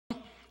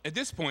At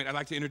this point, I'd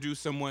like to introduce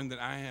someone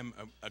that I am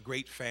a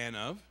great fan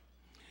of.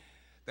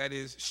 That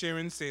is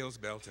Sharon Sales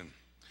Belton,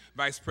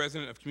 Vice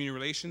President of Community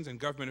Relations and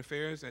Government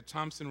Affairs at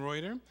Thomson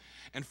Reuters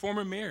and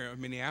former mayor of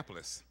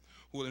Minneapolis,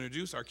 who will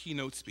introduce our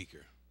keynote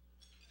speaker.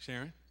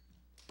 Sharon?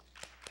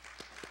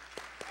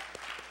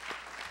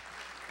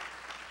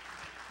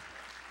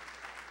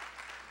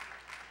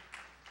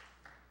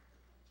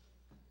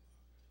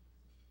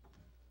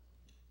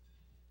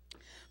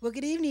 Well,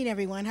 good evening,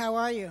 everyone. How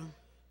are you?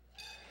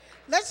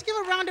 Let's give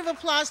a round of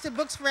applause to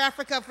Books for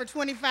Africa for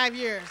 25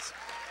 years.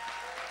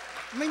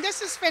 I mean,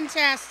 this is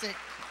fantastic.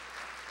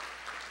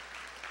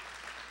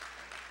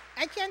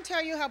 I can't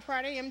tell you how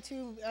proud I am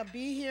to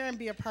be here and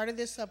be a part of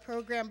this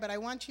program, but I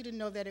want you to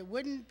know that it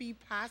wouldn't be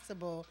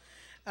possible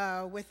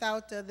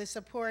without the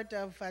support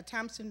of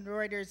Thomson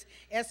Reuters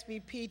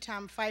SVP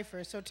Tom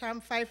Pfeiffer. So Tom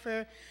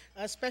Pfeiffer,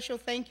 a special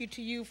thank you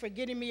to you for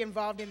getting me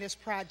involved in this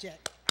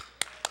project.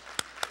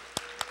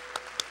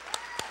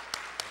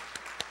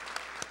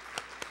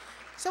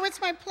 So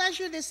it's my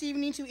pleasure this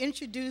evening to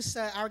introduce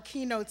our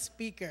keynote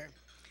speaker.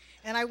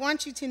 And I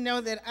want you to know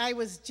that I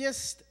was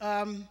just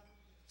blown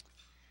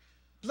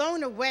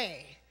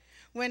away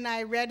when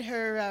I read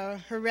her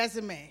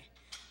resume.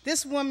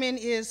 This woman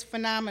is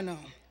phenomenal.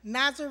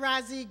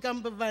 Nayaradzayi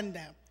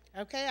Gumbonzvanda.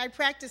 Okay, I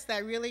practiced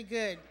that really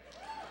good.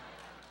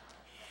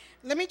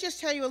 Let me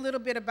just tell you a little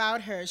bit about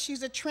her.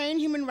 She's a trained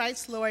human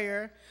rights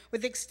lawyer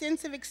with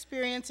extensive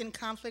experience in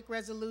conflict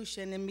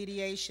resolution and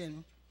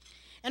mediation.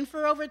 And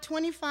for over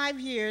 25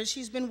 years,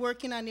 she's been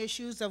working on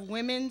issues of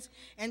women's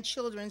and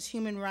children's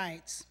human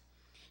rights.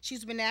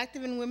 She's been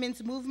active in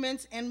women's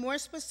movements, and more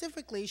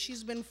specifically,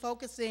 she's been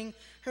focusing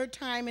her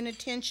time and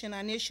attention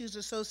on issues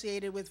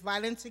associated with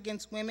violence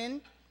against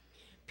women,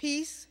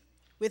 peace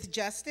with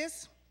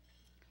justice,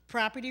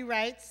 property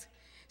rights,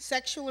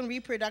 sexual and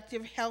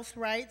reproductive health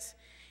rights,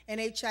 and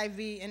HIV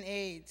and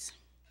AIDS.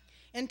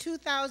 In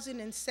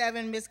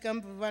 2007, Ms.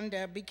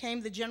 Gumbonzvanda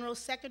became the General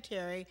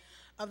Secretary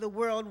of the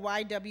World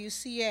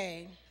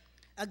YWCA,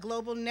 a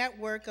global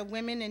network of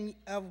women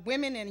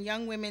and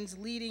young women's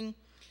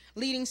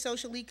leading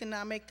social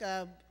economic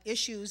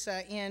issues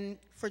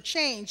for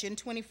change in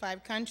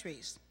 25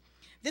 countries.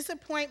 This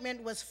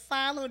appointment was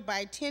followed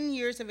by 10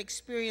 years of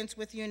experience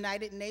with the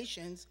United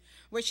Nations,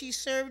 where she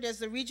served as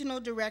the regional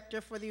director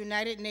for the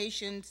United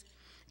Nations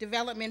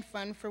Development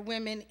Fund for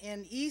Women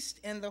in East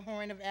and the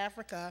Horn of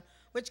Africa,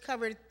 which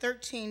covered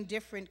 13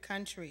 different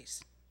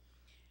countries.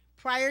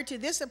 Prior to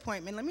this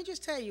appointment, let me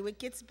just tell you, it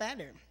gets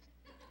better.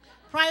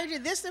 Prior to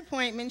this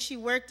appointment, she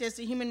worked as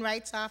a human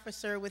rights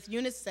officer with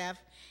UNICEF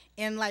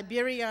in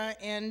Liberia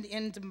and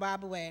in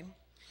Zimbabwe,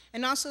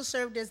 and also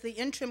served as the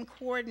interim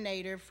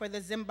coordinator for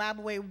the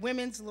Zimbabwe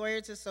Women's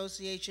Lawyers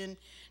Association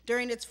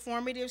during its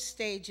formative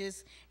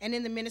stages and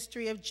in the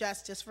Ministry of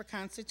Justice for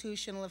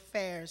Constitutional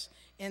Affairs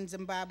in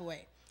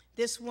Zimbabwe.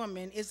 This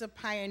woman is a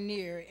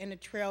pioneer and a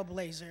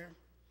trailblazer.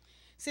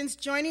 Since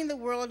joining the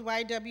World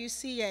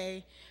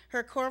YWCA,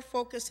 her core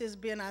focus has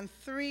been on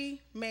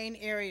three main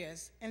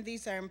areas, and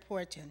these are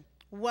important.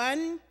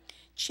 One,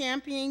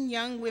 championing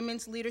young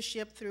women's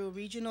leadership through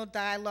regional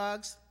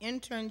dialogues,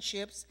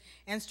 internships,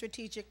 and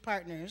strategic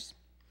partners.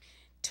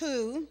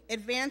 Two,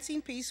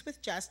 advancing peace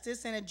with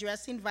justice and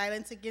addressing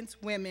violence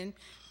against women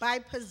by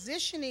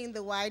positioning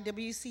the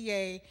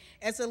YWCA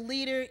as a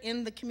leader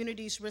in the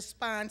community's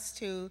response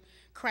to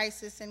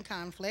crisis and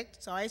conflict.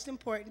 It's always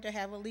important to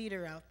have a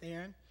leader out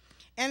there.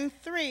 And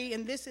three,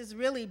 and this is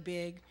really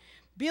big,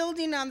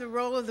 building on the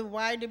role of the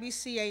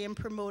YWCA in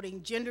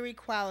promoting gender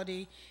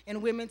equality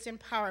and women's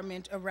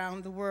empowerment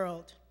around the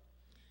world.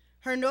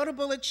 Her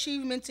notable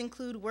achievements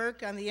include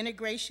work on the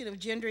integration of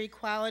gender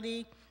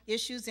equality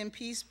issues and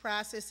peace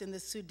process in the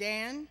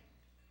Sudan,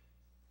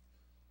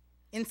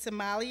 in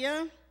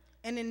Somalia,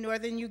 and in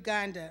northern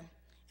Uganda,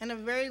 and a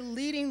very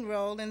leading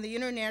role in the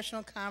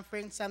International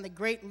Conference on the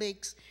Great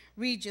Lakes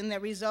region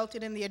that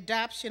resulted in the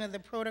adoption of the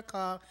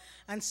Protocol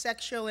on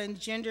Sexual and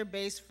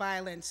Gender-Based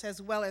Violence,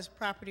 as well as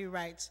property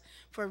rights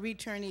for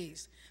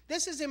returnees.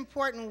 This is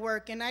important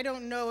work, and I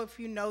don't know if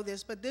you know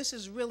this, but this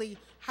is really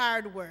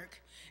hard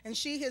work. And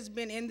she has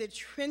been in the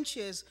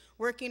trenches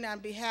working on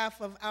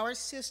behalf of our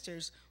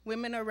sisters,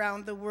 women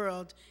around the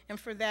world, and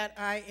for that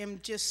I am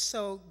just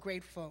so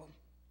grateful.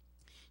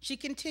 She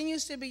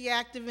continues to be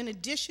active in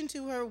addition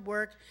to her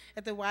work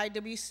at the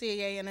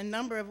YWCA and a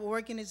number of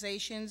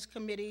organizations,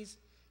 committees,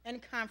 and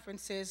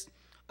conferences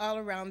all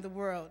around the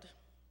world.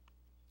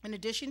 In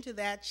addition to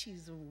that,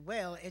 she's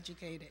well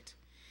educated.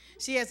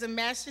 She has a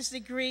master's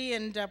degree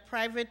in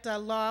private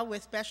law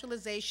with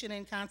specialization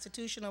in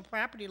constitutional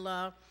property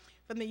law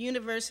from the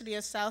University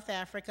of South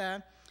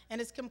Africa,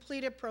 and has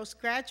completed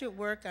postgraduate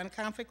work on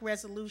conflict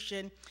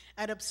resolution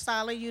at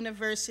Uppsala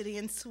University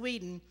in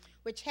Sweden,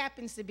 which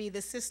happens to be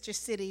the sister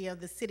city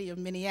of the city of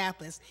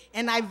Minneapolis,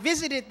 and I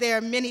visited there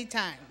many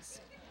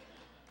times.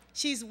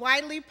 She's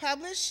widely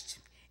published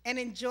and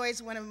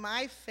enjoys one of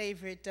my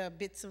favorite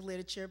bits of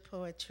literature,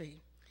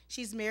 poetry.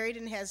 She's married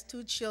and has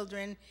 2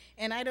 children,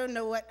 and I don't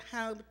know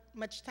how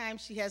much time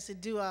she has to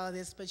do all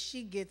this, but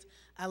she gets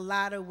a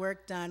lot of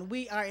work done.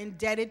 We are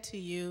indebted to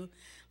you.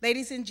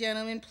 Ladies and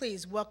gentlemen,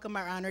 please welcome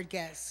our honored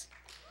guests.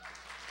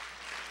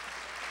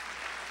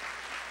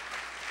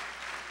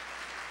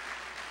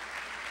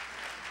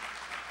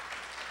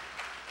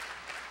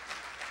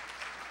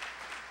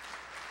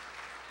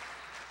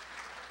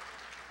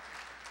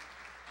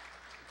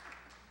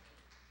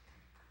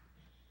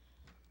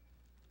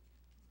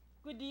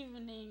 Good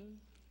evening.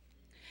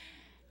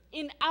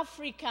 In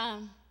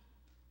Africa,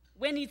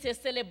 when it's a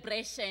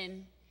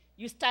celebration,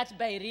 you start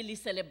by really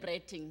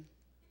celebrating.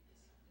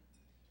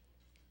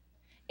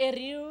 A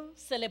real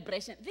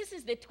celebration. This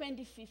is the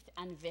 25th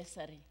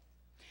anniversary.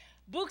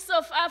 Books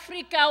of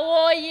Africa,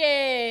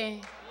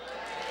 woye!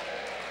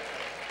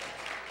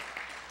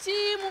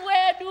 Team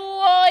Wedu,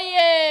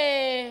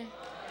 woye!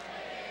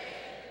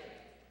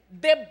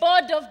 The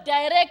board of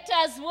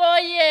directors,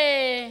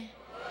 woye!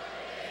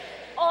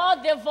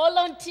 All the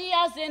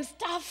volunteers and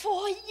staff,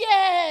 oh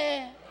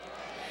yeah.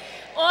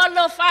 All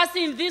of us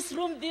in this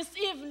room this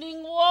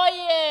evening, oh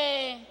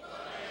yeah.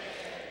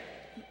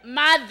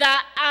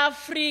 Mother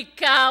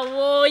Africa,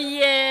 oh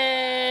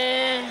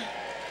yeah.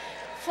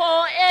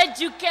 For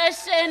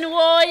education,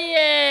 oh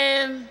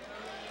yeah.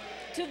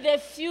 To the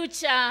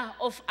future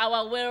of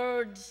our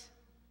world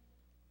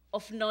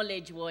of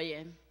knowledge, oh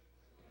yeah.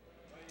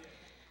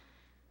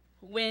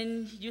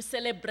 When you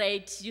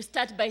celebrate, you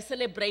start by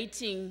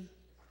celebrating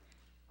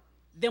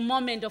the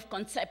moment of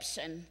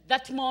conception,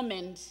 that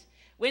moment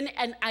when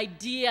an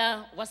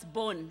idea was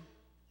born.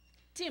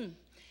 Tim,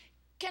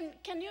 can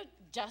I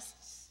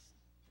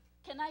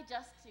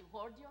just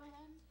hold your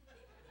hand?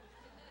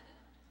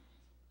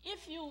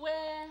 If you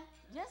were,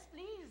 yes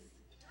please.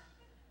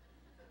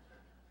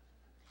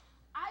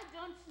 I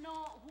don't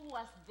know who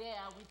was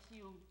there with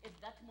you at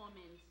that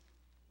moment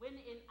when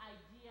an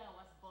idea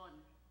was born.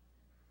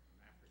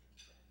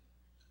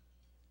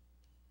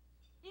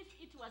 If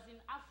it was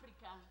in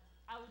Africa,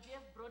 I would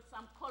have brought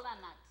some kola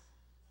nuts.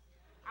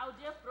 I would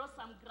have brought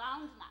some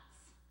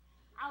groundnuts.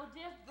 I would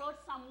have brought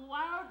some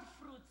wild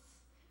fruits,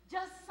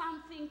 just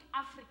something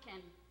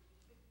African.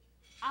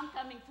 I'm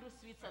coming through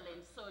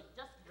Switzerland, so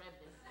just grab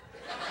this.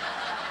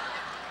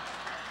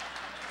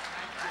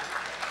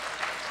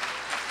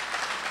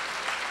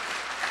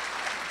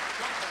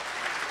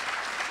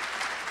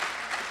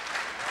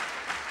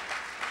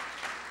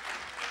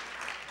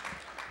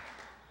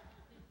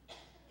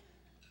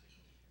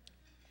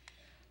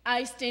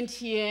 I stand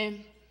here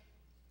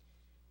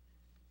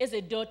as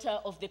a daughter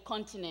of the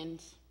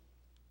continent.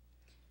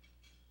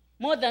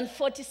 More than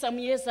 40-some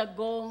years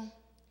ago,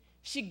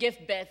 she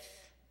gave birth.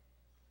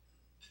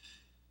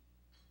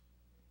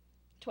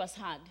 It was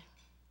hard.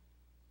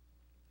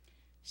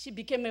 She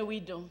became a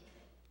widow.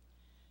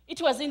 It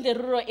was in the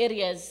rural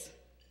areas.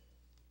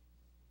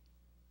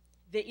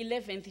 The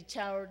 11th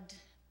child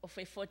of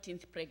a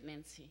 14th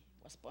pregnancy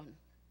was born.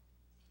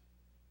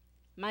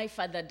 My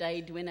father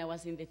died when I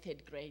was in the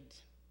 3rd grade.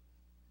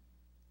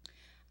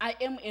 I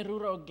am a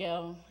rural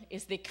girl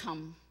as they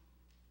come.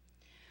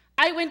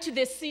 I went to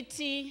the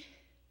city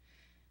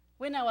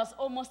when I was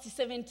almost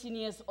 17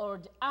 years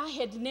old. I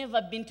had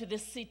never been to the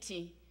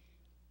city.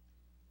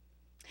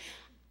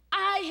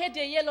 I had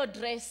a yellow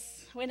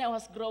dress when I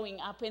was growing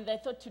up, and I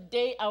thought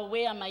today I'll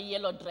wear my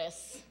yellow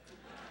dress.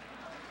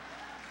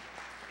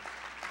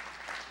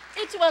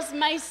 It was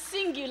my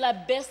singular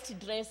best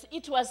dress.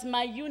 It was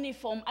my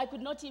uniform. I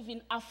could not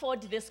even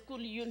afford the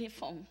school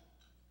uniform.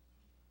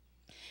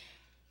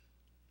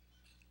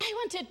 I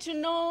wanted to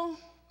know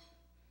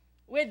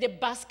where the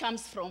bus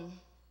comes from.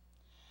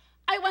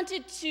 I'd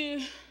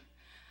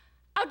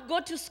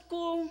go to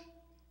school,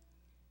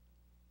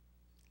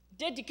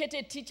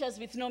 dedicated teachers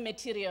with no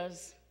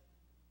materials.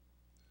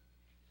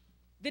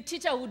 The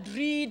teacher would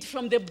read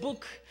from the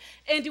book,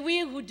 and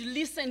we would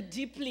listen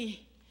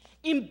deeply,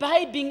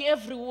 imbibing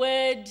every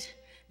word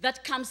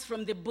that comes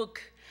from the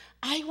book.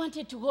 I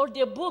wanted to hold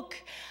a book.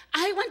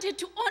 I wanted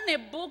to own a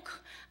book.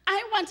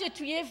 I wanted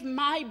to have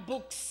my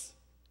books.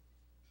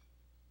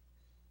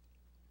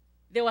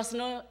 There was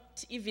not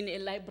even a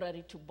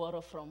library to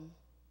borrow from,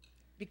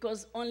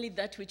 because only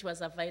that which was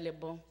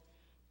available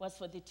was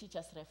for the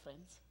teacher's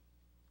reference.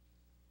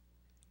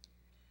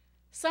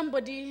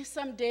 Somebody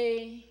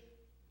someday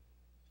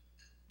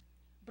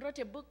brought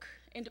a book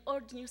and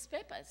old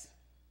newspapers.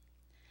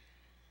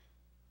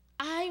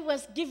 I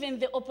was given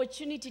the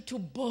opportunity to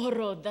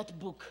borrow that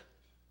book,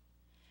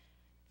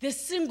 the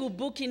single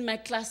book in my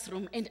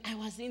classroom, and I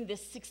was in the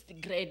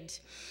 6th grade.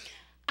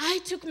 I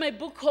took my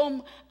book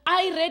home.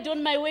 I read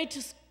on my way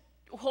to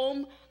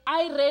home.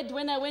 I read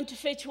when I went to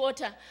fetch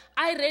water.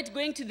 I read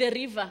going to the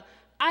river.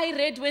 I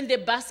read when the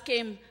bus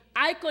came.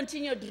 I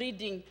continued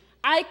reading.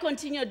 I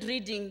continued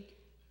reading.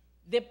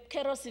 The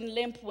kerosene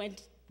lamp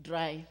went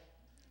dry.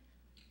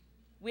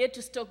 We had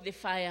to stoke the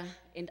fire,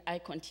 and I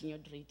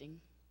continued reading.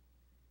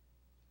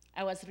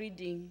 I was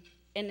reading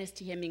Ernest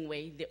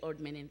Hemingway, The Old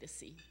Man and the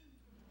Sea.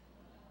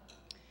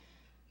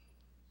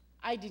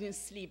 I didn't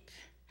sleep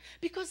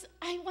because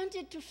I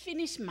wanted to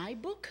finish my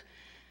book,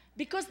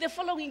 because the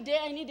following day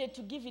I needed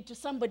to give it to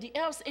somebody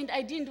else, and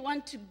I didn't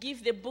want to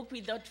give the book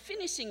without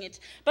finishing it.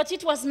 But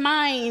it was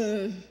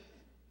mine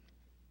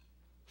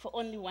for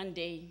only one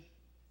day.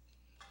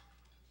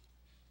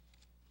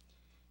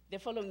 The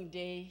following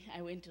day,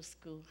 I went to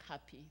school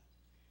happy,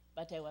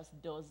 but I was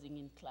dozing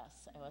in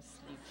class. I was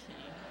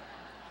sleeping.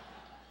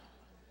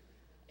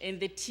 And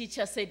the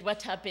teacher said,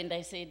 "What happened?"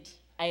 I said,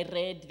 "I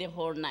read the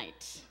whole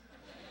night."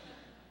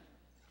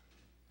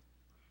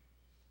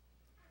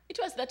 It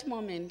was that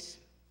moment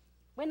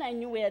when I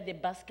knew where the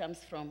bus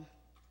comes from.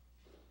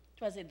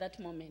 It was at that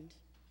moment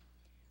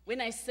when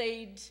I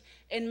said,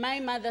 and my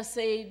mother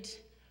said,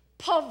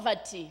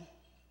 poverty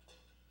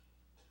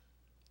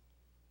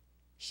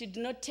should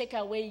not take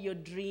away your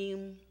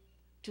dream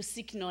to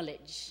seek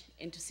knowledge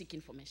and to seek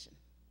information.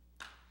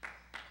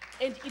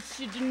 And it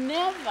should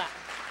never,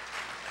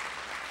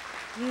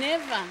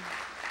 never,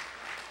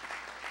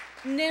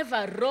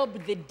 never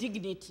rob the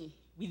dignity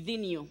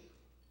within you.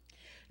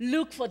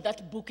 Look for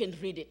that book and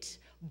read it.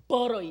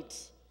 Borrow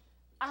it.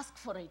 Ask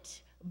for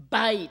it.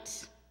 Buy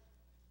it.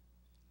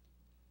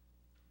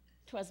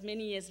 It was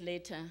many years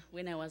later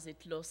when I was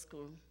at law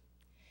school,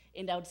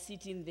 and I would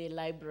sit in the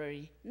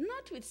library,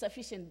 not with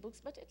sufficient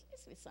books, but at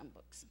least with some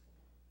books.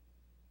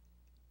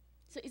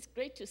 So it's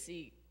great to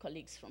see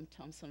colleagues from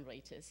Thomson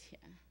Reuters here.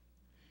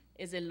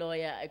 As a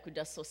lawyer, I could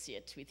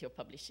associate with your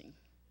publishing.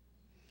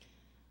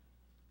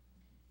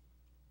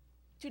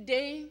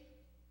 Today,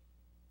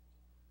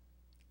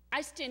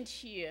 I stand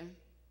here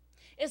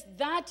as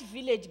that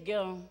village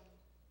girl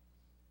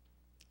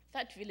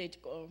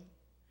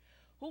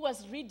who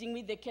was reading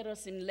with the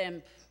kerosene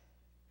lamp,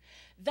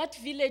 that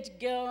village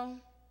girl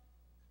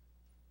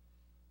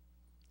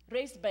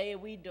raised by a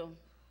widow,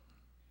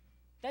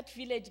 that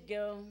village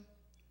girl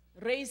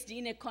raised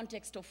in a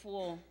context of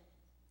war.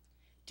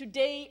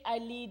 Today, I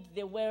lead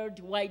the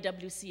World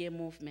YWCA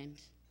movement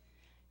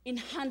in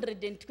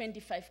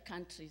 125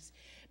 countries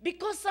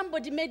because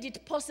somebody made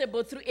it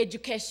possible through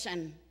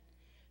education,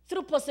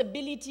 through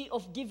possibility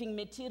of giving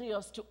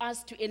materials to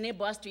us to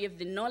enable us to have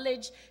the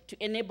knowledge, to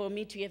enable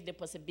me to have the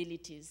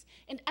possibilities.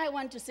 And I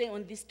want to say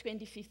on this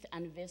 25th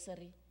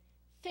anniversary,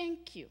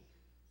 thank you.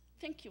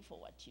 Thank you for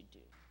what you do.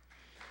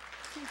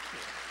 Thank you.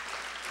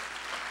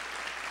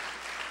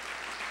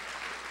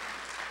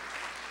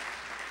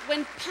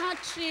 When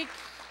Patrick,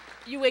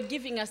 you were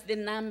giving us the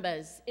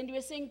numbers, and you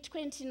were saying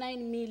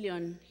 29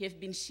 million have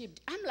been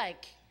shipped, I'm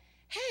like,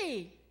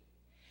 hey,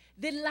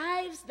 the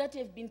lives that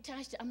have been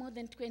touched are more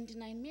than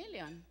 29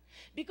 million.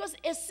 Because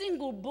a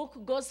single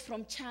book goes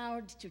from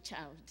child to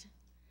child.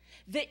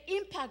 The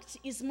impact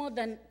is more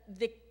than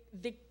the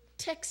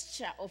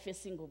texture of a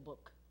single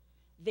book.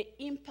 The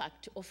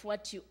impact of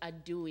what you are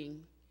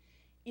doing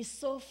is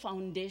so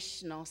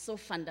foundational, so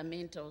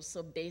fundamental,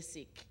 so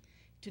basic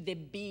to the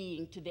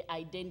being, to the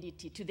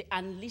identity, to the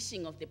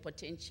unleashing of the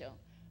potential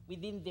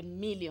within the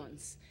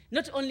millions,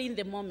 not only in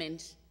the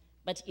moment,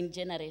 but in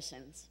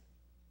generations.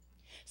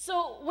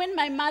 So when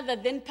my mother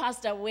then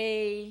passed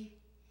away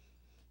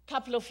a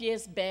couple of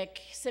years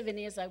back, 7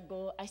 years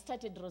ago, I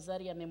started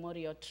Rosaria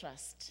Memorial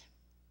Trust.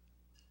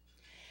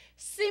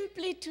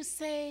 Simply to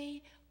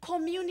say,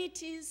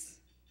 communities,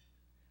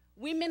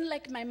 women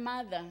like my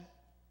mother,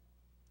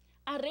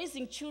 are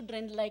raising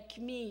children like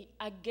me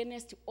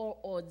against all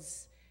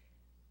odds,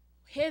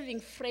 having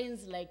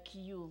friends like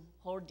you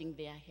holding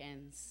their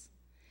hands.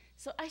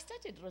 So I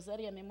started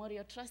Rosaria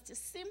Memorial Trust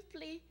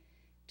simply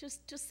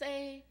to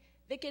say,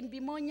 there can be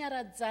more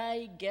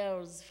Nayaradzayi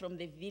girls from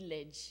the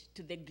village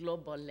to the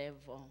global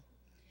level.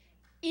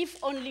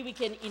 If only we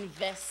can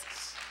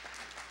invest.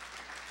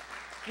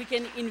 We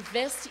can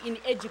invest in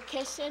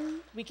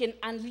education, we can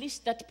unleash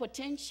that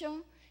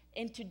potential,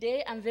 and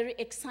today I'm very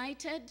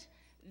excited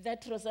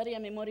that Rosaria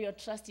Memorial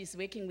Trust is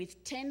working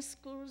with 10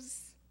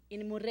 schools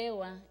in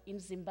Murewa in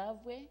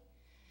Zimbabwe,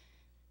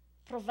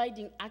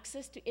 providing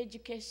access to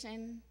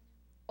education,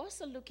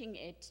 also looking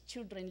at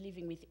children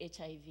living with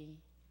HIV,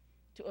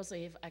 to also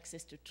have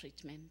access to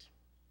treatment.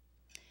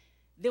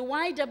 The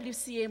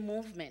YWCA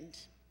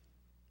movement.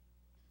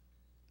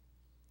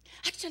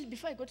 Actually,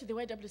 before I go to the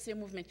YWCA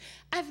movement,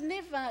 I've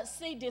never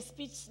said a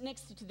speech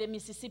next to the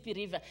Mississippi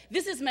River.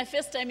 This is my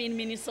first time in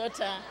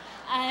Minnesota,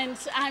 and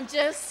I'm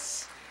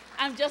just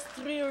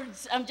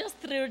thrilled. I'm just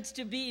thrilled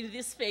to be in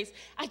this space.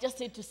 I just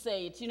had to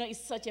say it. You know, it's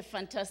such a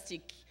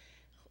fantastic,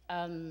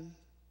 the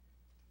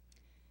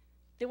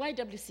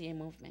YWCA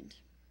movement.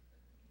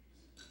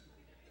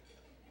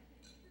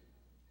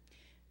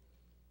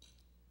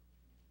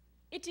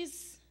 It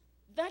is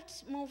that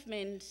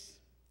movement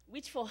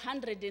which for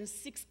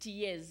 160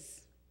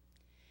 years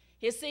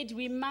has said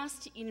we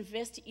must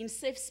invest in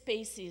safe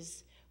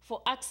spaces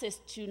for access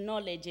to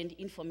knowledge and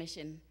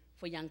information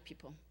for young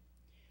people.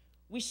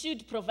 We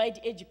should provide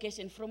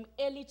education from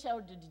early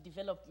childhood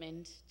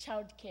development,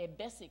 childcare,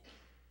 basic,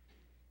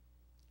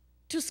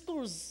 to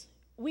schools.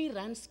 We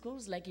run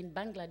schools like in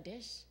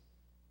Bangladesh,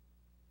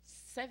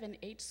 7,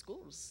 8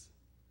 schools.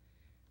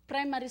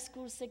 Primary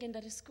schools,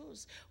 secondary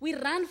schools. We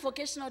run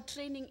vocational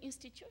training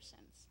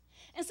institutions.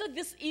 And so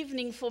this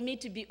evening, for me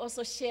to be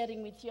also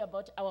sharing with you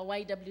about our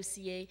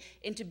YWCA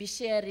and to be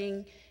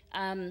sharing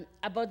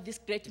about this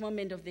great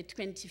moment of the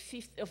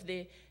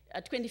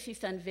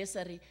 25th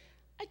anniversary,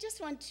 I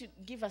just want to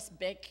give us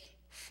back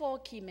 4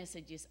 key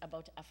messages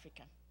about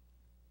Africa.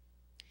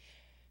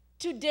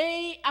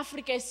 Today,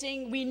 Africa is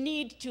saying we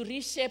need to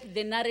reshape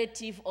the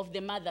narrative of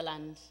the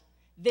motherland.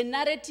 The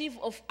narrative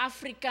of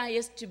Africa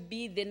has to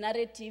be the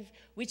narrative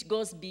which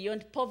goes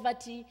beyond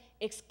poverty,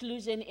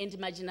 exclusion, and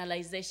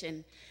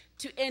marginalization,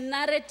 to a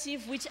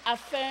narrative which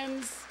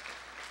affirms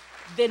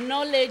the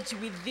knowledge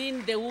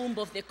within the womb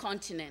of the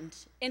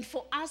continent. And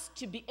for us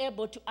to be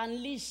able to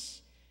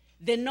unleash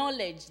the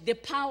knowledge, the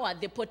power,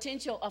 the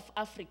potential of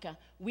Africa,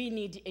 we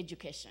need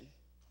education.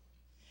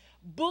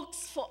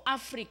 Books for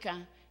Africa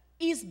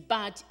is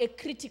but a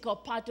critical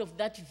part of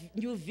that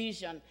new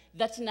vision,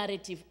 that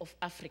narrative of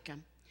Africa.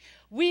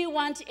 We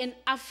want an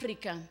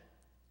Africa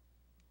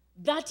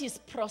that is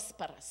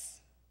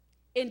prosperous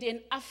and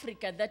an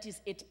Africa that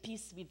is at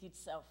peace with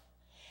itself.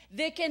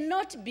 There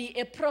cannot be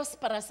a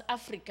prosperous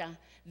Africa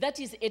that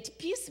is at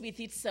peace with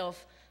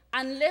itself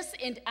unless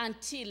and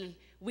until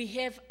we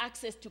have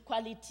access to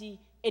quality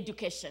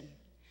education.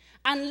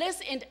 Unless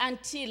and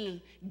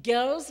until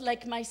girls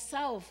like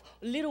myself,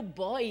 little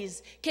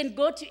boys, can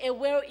go to a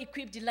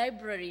well-equipped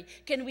library,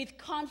 can with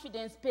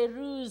confidence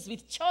peruse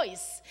with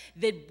choice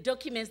the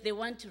documents they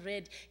want to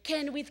read,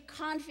 can with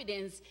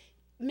confidence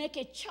make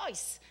a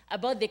choice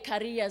about the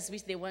careers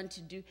which they want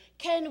to do,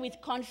 can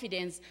with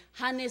confidence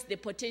harness the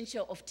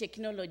potential of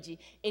technology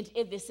and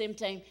at the same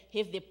time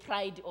have the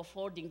pride of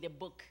holding the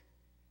book.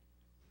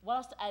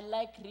 Whilst I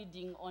like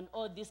reading on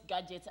all these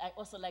gadgets, I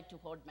also like to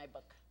hold my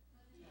book.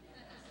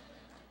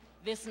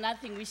 There's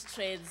nothing which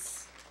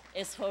trades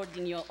as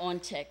holding your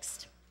own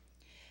text.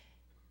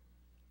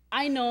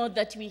 I know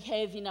that we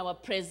have in our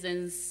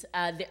presence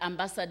the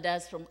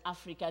ambassadors from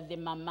Africa, the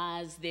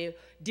mamas, the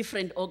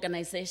different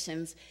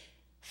organizations.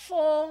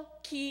 4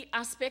 key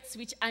aspects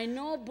which I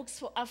know Books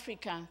for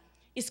Africa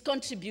is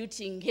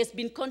contributing, has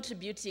been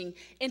contributing,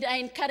 and I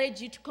encourage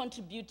you to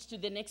contribute to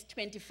the next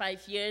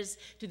 25 years,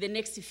 to the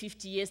next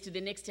 50 years, to the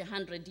next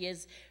 100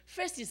 years.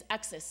 First is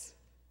access.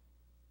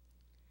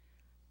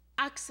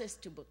 Access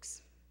to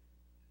books.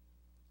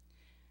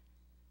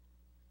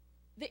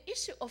 The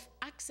issue of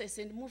access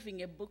and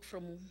moving a book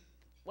from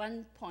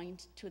one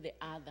point to the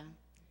other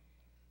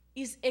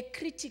is a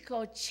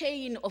critical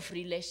chain of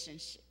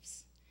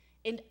relationships.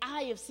 And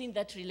I have seen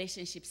that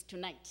relationships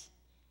tonight,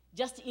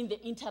 just in the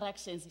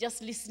interactions,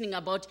 just listening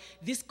about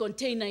this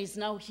container is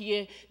now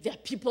here, there are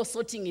people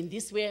sorting in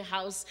this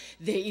warehouse,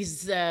 there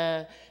is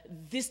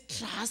this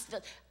trust.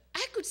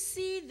 I could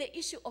see the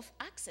issue of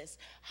access.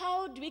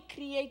 How do we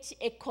create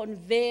a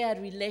conveyor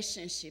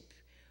relationship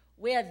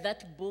where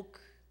that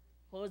book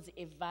holds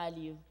a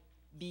value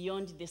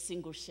beyond the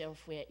single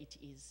shelf where it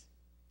is?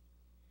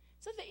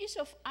 So the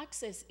issue of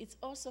access, it's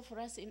also for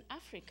us in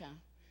Africa,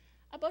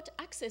 about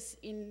access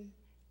in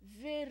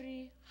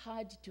very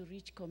hard to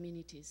reach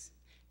communities,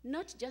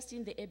 not just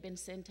in the urban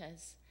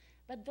centers,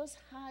 but those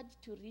hard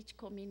to reach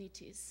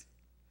communities,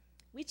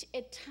 which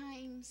at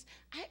times,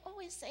 I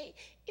always say,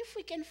 if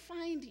we can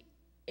find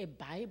a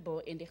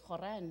Bible and a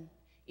Quran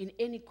in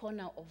any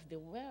corner of the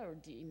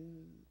world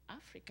in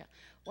Africa,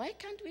 why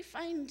can't we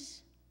find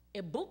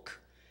a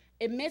book,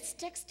 a maths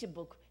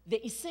textbook,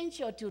 the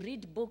essential to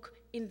read book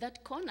in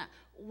that corner?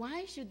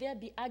 Why should there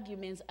be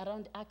arguments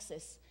around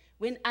access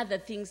when other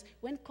things,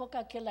 when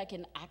Coca-Cola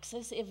can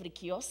access every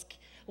kiosk,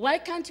 why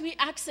can't we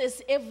access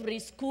every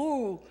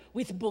school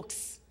with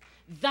books?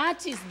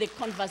 That is the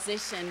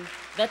conversation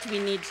that we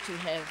need to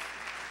have.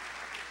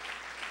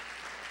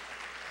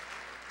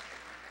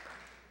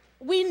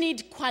 We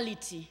need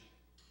quality.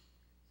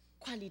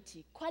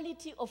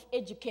 Quality of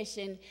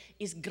education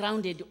is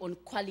grounded on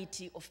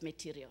quality of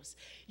materials.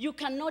 You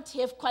cannot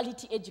have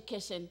quality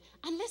education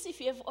unless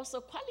if you have also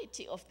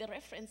quality of the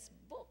reference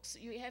books.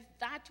 You have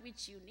that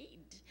which you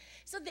need.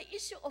 So the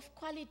issue of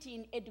quality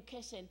in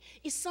education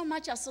is so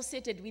much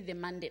associated with the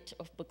mandate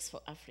of Books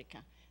for Africa,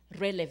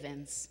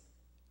 relevance.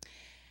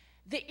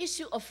 The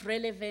issue of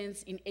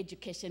relevance in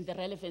education, the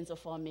relevance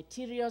of our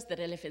materials, the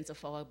relevance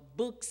of our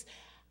books.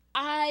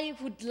 I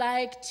would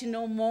like to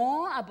know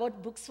more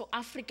about Books for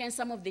Africa and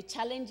some of the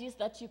challenges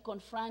that you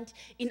confront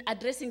in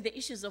addressing the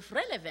issues of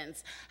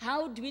relevance.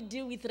 How do we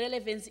deal with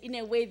relevance in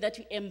a way that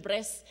we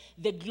embrace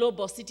the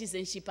global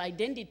citizenship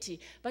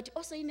identity, but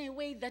also in a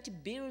way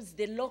that builds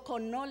the local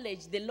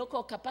knowledge, the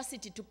local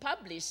capacity to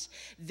publish,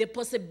 the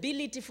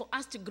possibility for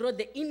us to grow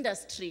the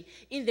industry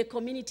in the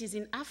communities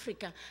in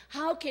Africa?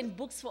 How can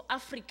Books for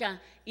Africa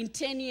in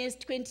 10 years,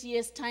 20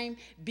 years' time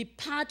be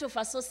part of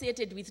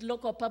associated with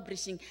local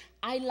publishing?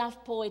 I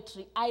love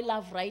poetry, I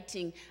love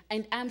writing,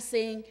 and I'm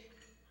saying,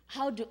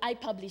 how do I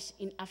publish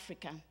in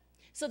Africa?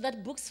 so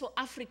that Books for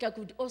Africa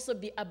could also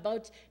be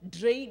about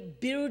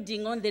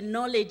building on the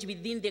knowledge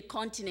within the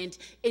continent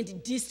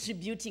and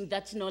distributing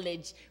that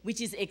knowledge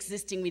which is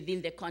existing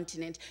within the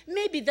continent.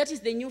 Maybe that is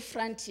the new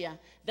frontier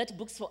that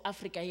Books for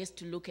Africa has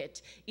to look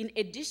at. In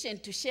addition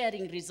to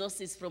sharing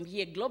resources from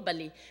here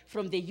globally,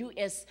 from the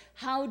US,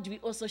 how do we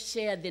also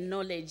share the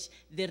knowledge,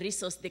 the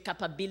resource, the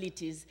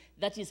capabilities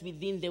that is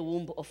within the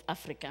womb of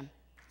Africa?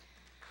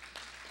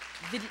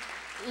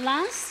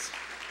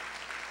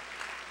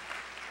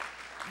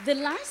 The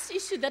last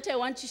issue that I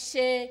want to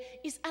share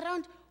is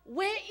around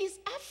where is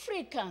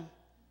Africa?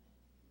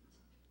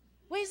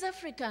 Where is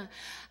Africa?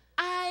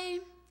 I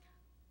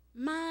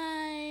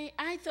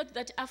thought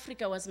that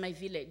Africa was my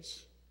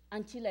village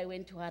until I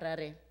went to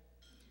Harare.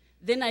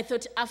 Then I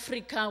thought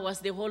Africa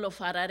was the whole of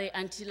Harare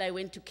until I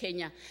went to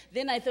Kenya.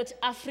 Then I thought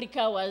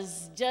Africa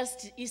was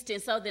just East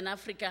and Southern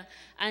Africa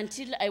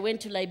until I went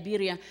to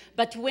Liberia.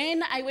 But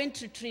when I went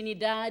to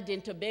Trinidad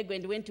and Tobago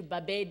and went to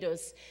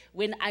Barbados,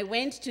 when I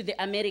went to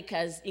the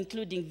Americas,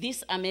 including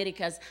these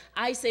Americas,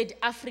 I said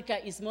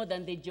Africa is more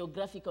than the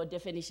geographical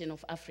definition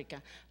of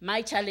Africa.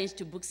 My challenge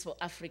to Books for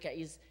Africa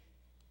is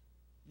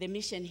the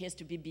mission has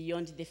to be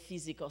beyond the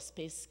physical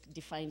space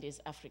defined as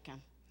Africa.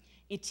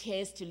 It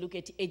has to look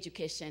at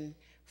education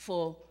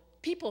for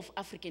people of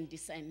African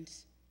descent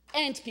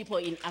and people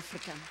in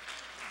Africa.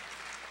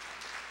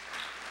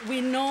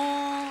 We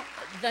know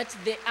that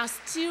there are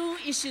still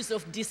issues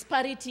of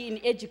disparity in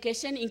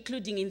education,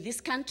 including in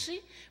this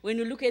country. When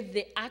you look at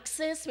the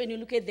access, when you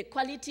look at the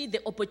quality,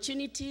 the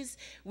opportunities,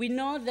 we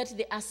know that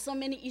there are so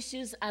many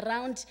issues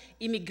around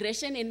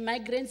immigration and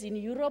migrants in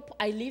Europe.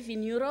 I live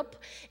in Europe.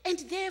 And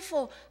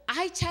therefore,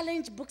 I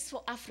challenge Books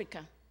for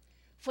Africa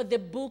for the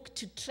book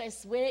to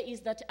trace where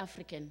is that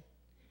African,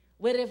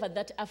 wherever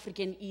that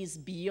African is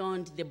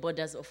beyond the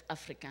borders of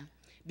Africa,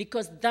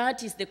 because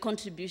that is the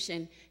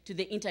contribution to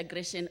the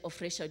integration of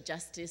racial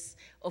justice,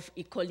 of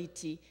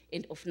equality,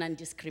 and of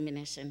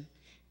non-discrimination.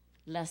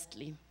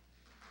 Lastly,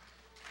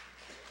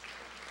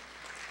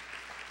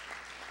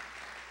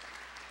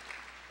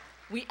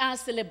 we are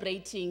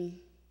celebrating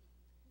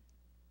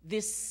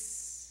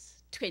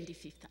this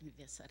 25th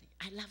anniversary.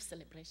 I love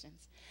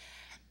celebrations.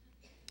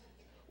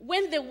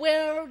 When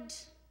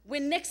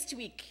next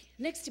week,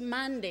 next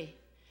Monday,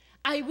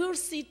 I will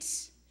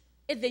sit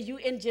at the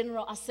UN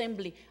General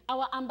Assembly.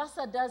 Our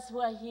ambassadors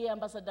who are here,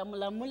 Ambassador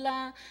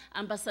Mulamula,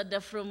 ambassador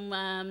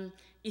from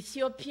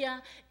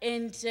Ethiopia,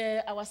 and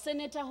our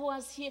senator who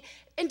was here,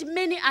 and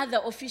many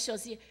other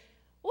officials here,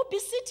 will be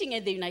sitting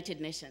at the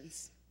United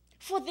Nations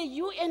for the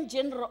UN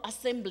General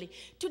Assembly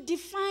to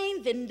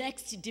define the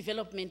next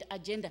development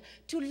agenda,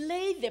 to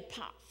lay the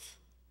path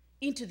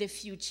into the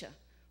future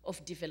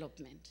of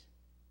development.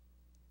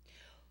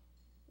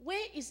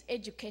 Where is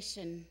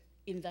education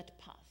in that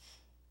path?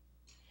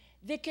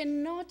 There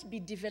cannot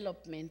be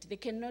development, there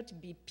cannot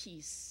be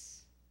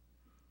peace,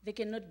 there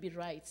cannot be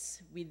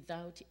rights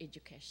without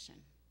education.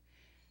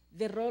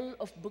 The role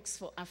of Books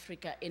for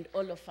Africa and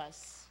all of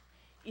us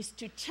is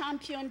to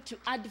champion, to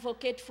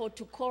advocate for,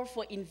 to call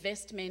for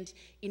investment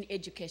in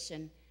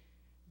education,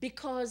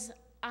 because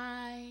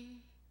I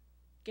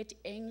get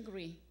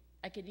angry.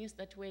 I can use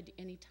that word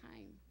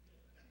anytime.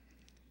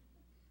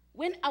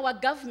 When our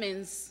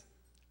governments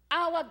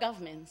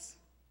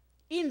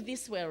in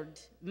this world,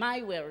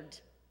 my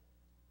world,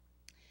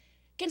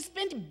 can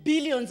spend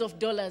billions of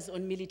dollars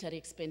on military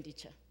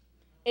expenditure.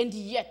 And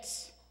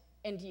yet,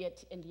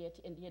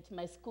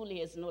 my school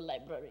has no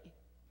library.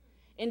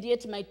 And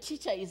yet my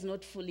teacher is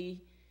not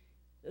fully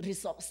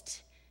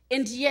resourced.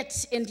 And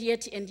yet,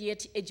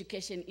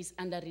 education is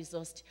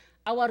under-resourced.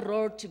 Our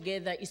role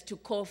together is to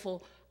call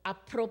for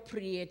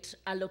appropriate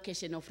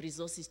allocation of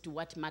resources to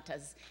what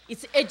matters.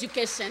 It's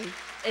education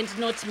and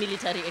not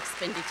military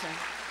expenditure.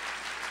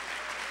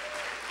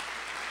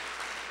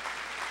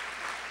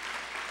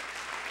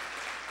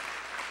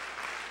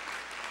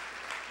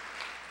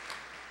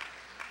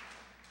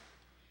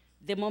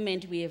 The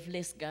moment we have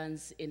less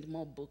guns and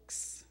more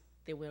books,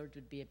 the world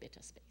would be a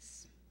better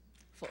space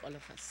for all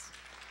of us.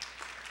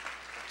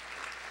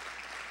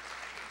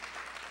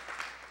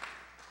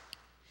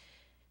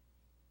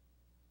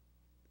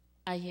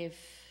 I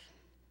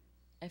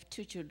have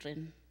two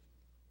children.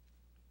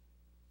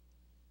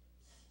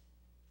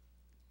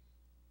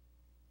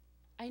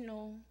 I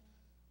know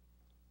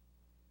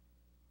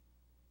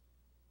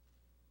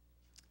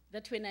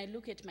that when I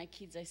look at my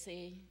kids, I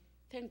say,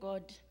 thank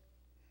God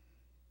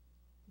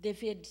they've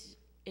had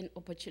an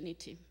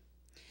opportunity.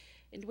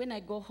 And when I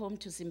go home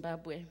to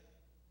Zimbabwe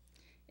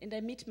and I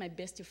meet my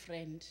best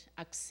friend,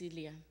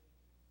 Axilia,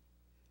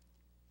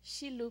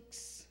 she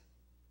looks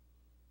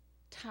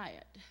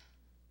tired.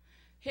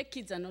 Her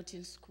kids are not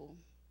in school.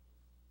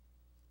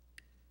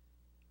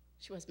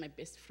 She was my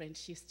best friend,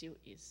 she still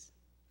is.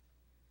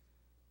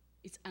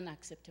 It's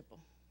unacceptable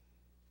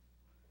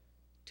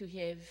to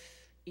have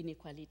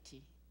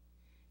inequality,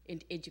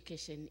 and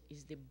education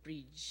is the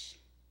bridge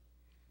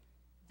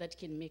that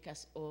can make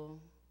us all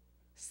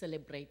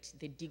celebrate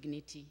the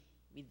dignity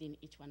within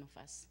each one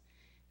of us.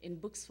 In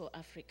Books for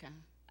Africa,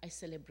 I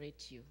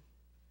celebrate you.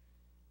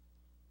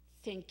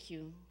 Thank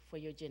you for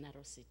your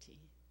generosity.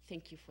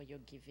 Thank you for your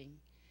giving.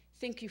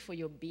 Thank you for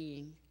your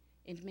being.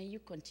 And may you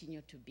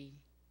continue to be.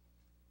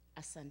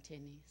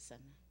 Asanteni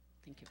sana.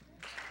 Thank you very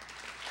much.